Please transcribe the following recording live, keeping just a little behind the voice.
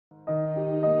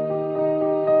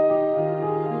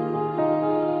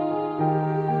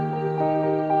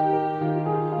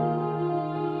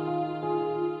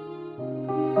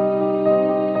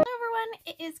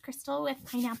with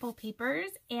pineapple papers,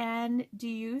 and do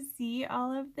you see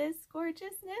all of this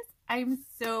gorgeousness? I'm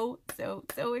so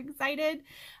excited.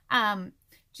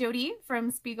 Jody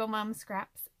from Spiegel Mom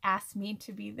Scraps asked me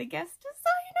to be the guest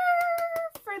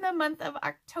designer for the month of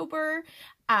October.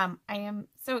 I am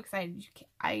so excited.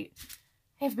 I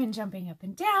have been jumping up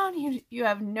and down. You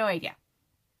have no idea.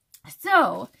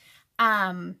 So,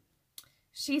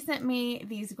 she sent me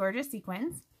these gorgeous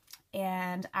sequins,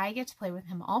 and I get to play with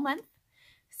him all month.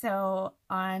 So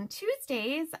on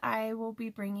Tuesdays, I will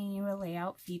be bringing you a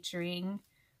layout featuring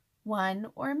one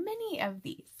or many of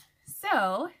these.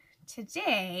 So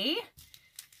today,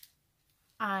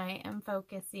 I am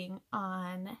focusing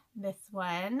on this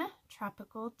one,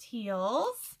 Tropical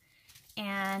Teals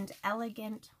and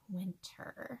Elegant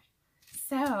Winter.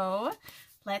 So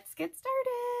let's get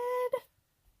started.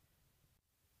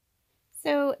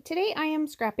 So today I am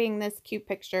scrapping this cute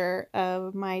picture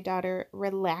of my daughter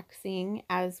relaxing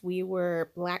as we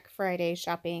were Black Friday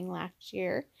shopping last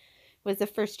year. It was the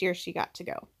first year she got to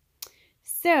go.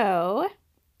 So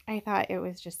I thought it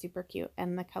was just super cute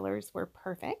and the colors were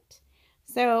perfect.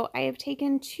 So I have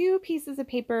taken 2 pieces of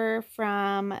paper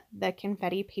from the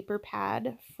confetti paper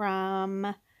pad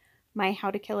from my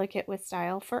How to Kill a Kit with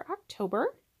Style for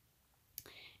October.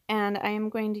 And I am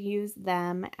going to use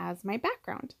them as my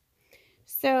background.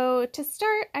 So to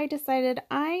start, I decided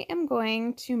I am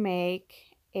going to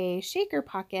make a shaker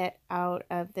pocket out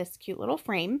of this cute little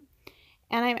frame.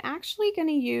 And I'm actually going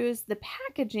to use the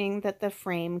packaging that the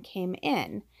frame came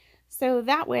in. So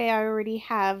that way I already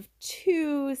have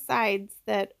 2 sides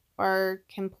that are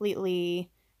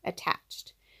completely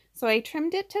attached. So I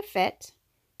trimmed it to fit.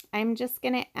 I'm just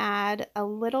going to add a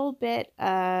little bit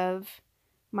of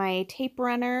my tape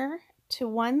runner to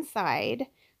one side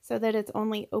so that it's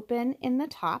only open in the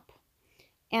top.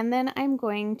 And then I'm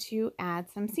going to add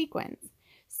some sequins.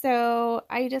 So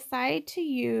I decide to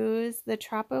use the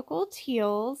Tropical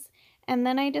Teals, and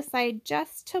then I decide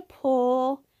just to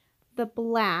pull the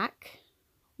black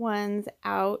ones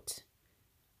out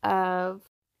of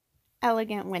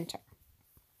Elegant Winter.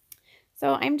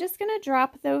 So I'm just going to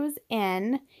drop those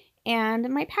in, and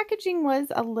my packaging was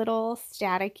a little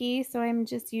staticky, so I'm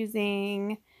just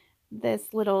using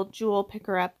this little jewel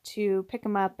picker up to pick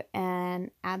them up and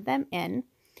add them in.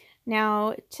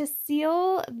 Now to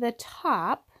seal the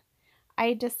top,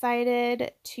 I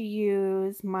decided to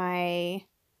use my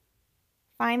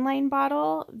fine line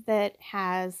bottle that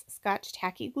has Scotch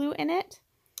tacky glue in it,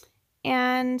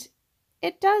 and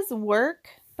it does work,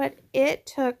 but it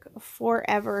took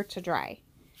forever to dry.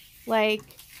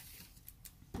 Like,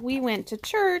 we went to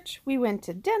church, we went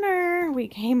to dinner, we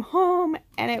came home,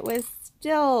 and it was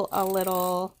still a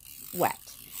little wet.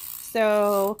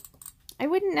 So I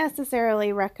wouldn't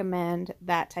necessarily recommend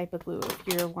that type of glue if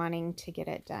you're wanting to get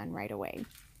it done right away.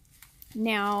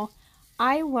 Now,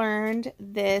 I learned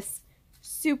this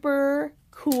super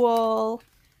cool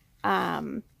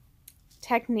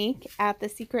technique at the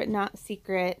Secret Not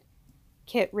Secret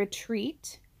Kit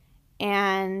Retreat,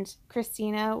 and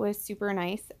Christina was super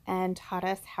nice and taught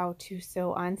us how to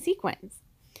sew on sequins.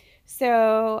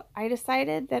 So I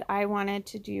decided that I wanted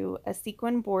to do a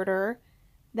sequin border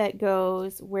that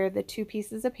goes where the 2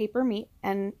 pieces of paper meet,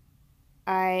 and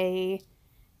I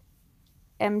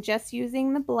am just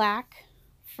using the black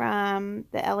from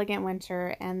the Elegant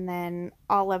Winter and then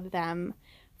all of them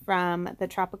from the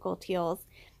Tropical Teals.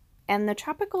 And the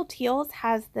Tropical Teals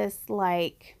has this,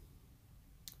 like,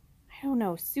 I don't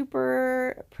know,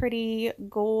 super pretty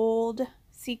gold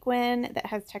sequin that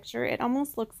has texture. It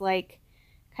almost looks like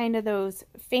kind of those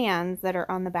fans that are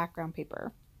on the background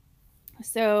paper.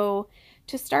 So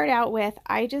to start out with,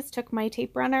 I just took my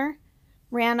tape runner,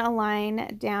 ran a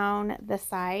line down the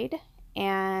side,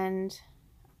 and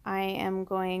I am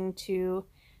going to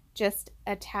just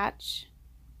attach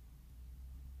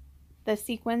the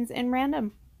sequins in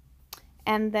random.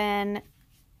 And then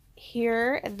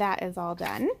here, that is all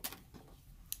done.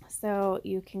 So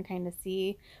you can kind of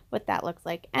see what that looks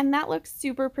like. And that looks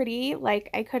super pretty. Like,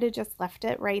 I could have just left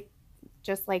it right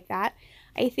just like that.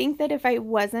 I think that if I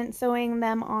wasn't sewing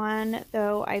them on,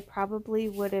 though, I probably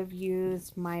would have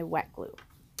used my wet glue.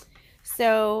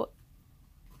 So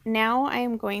now I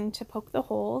am going to poke the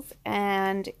holes,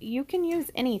 and you can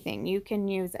use anything. You can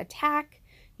use a tack,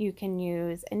 you can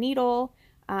use a needle.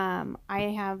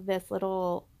 I have this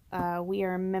little We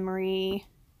Are Memory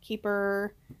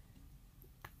Keeper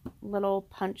little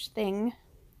punch thing.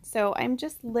 So I'm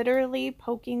just literally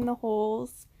poking the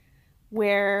holes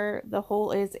where the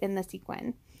hole is in the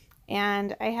sequin.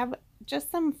 And I have just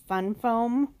some fun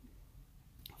foam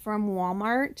from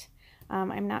Walmart.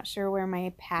 I'm not sure where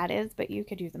my pad is, but you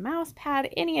could use a mouse pad.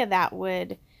 Any of that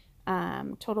would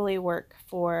totally work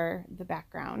for the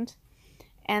background.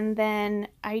 And then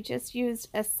I just used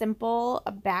a simple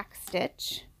back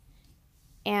stitch,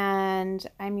 and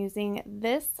I'm using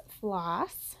this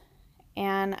floss,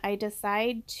 and I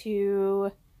decide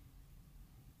to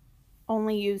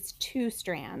only use 2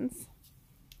 strands.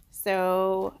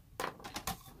 So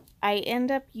I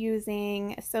end up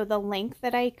using, so the length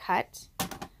that I cut,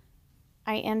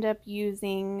 I end up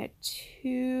using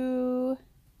two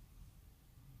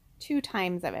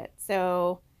times of it.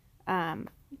 So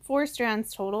 4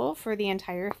 strands total for the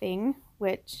entire thing,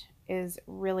 which is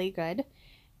really good.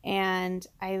 And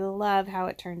I love how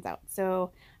it turns out.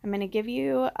 So I'm going to give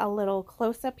you a little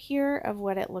close-up here of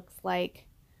what it looks like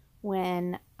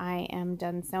when I am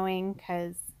done sewing,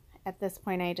 because at this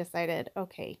point I decided,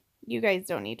 okay, you guys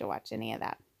don't need to watch any of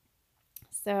that.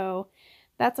 So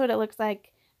that's what it looks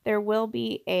like. There will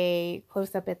be a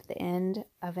close-up at the end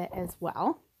of it as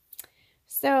well.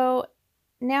 So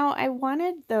now I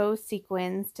wanted those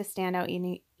sequins to stand out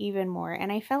even more,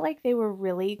 and I felt like they were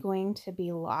really going to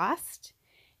be lost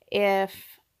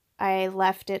if I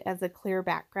left it as a clear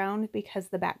background, because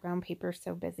the background paper is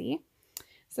so busy.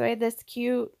 So I had this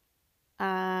cute,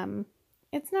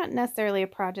 it's not necessarily a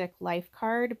Project Life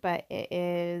card, but it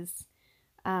is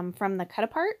from the Cut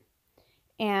Apart,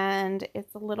 and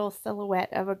it's a little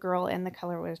silhouette of a girl, and the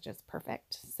color was just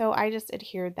perfect. So I just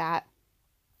adhered that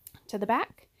to the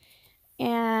back,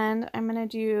 and I'm going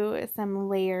to do some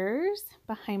layers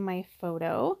behind my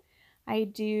photo. I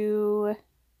do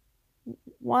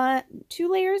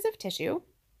 2 layers of tissue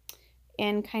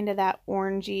in kind of that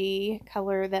orangey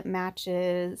color that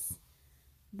matches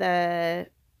the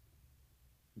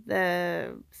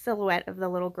silhouette of the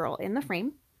little girl in the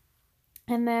frame.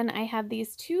 And then I have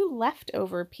these 2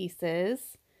 leftover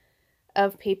pieces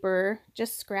of paper,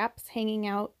 just scraps hanging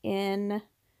out in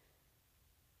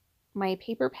my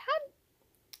paper pad.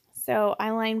 So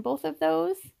I line both of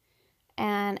those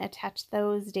and attach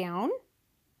those down.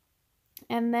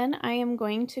 And then I am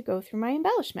going to go through my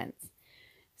embellishments.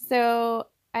 So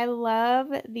I love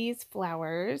these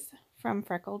flowers from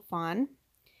Freckled Fawn,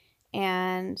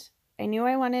 and I knew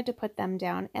I wanted to put them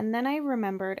down. And then I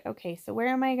remembered, okay, so where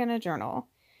am I going to journal?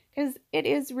 Because it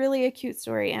is really a cute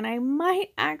story, and I might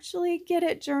actually get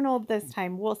it journaled this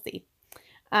time. We'll see.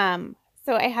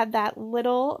 So I had that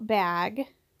little bag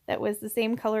that was the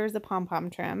same color as the pom-pom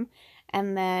trim,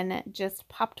 and then just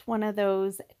popped one of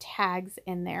those tags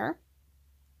in there.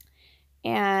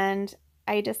 And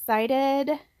I decided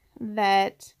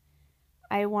that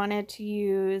I wanted to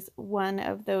use one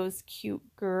of those cute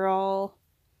girl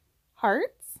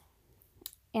hearts,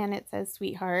 and it says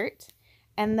sweetheart.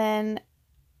 And then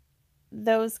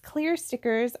those clear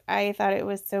stickers, I thought it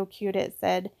was so cute. It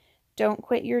said, "Don't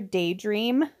quit your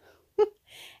daydream."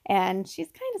 And she's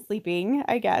kind of sleeping,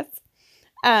 I guess.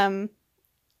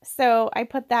 So I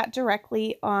put that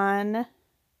directly on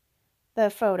the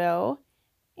photo,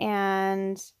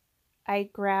 and I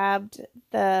grabbed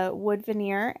the wood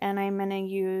veneer, and I'm going to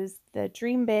use the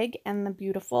Dream Big and the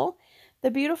Beautiful.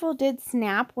 The Beautiful did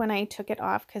snap when I took it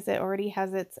off because it already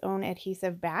has its own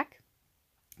adhesive back,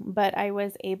 but I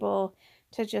was able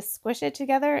to just squish it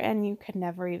together and you could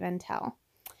never even tell.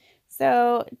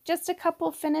 So just a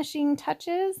couple finishing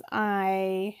touches.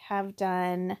 I have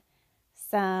done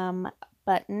some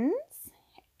buttons,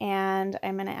 and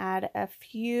I'm going to add a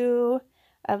few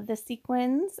of the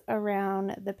sequins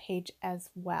around the page as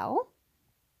well.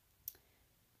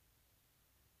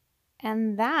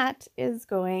 And that is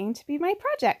going to be my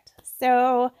project.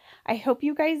 So I hope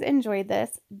you guys enjoyed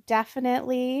this.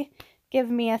 Definitely give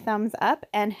me a thumbs up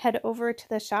and head over to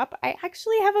the shop. I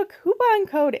actually have a coupon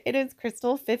code. It is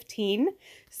Crystal15.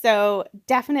 So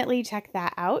definitely check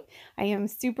that out. I am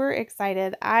super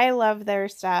excited. I love their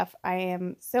stuff. I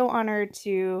am so honored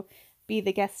to be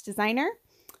the guest designer.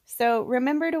 So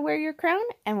remember to wear your crown,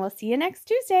 and we'll see you next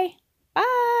Tuesday.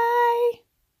 Bye!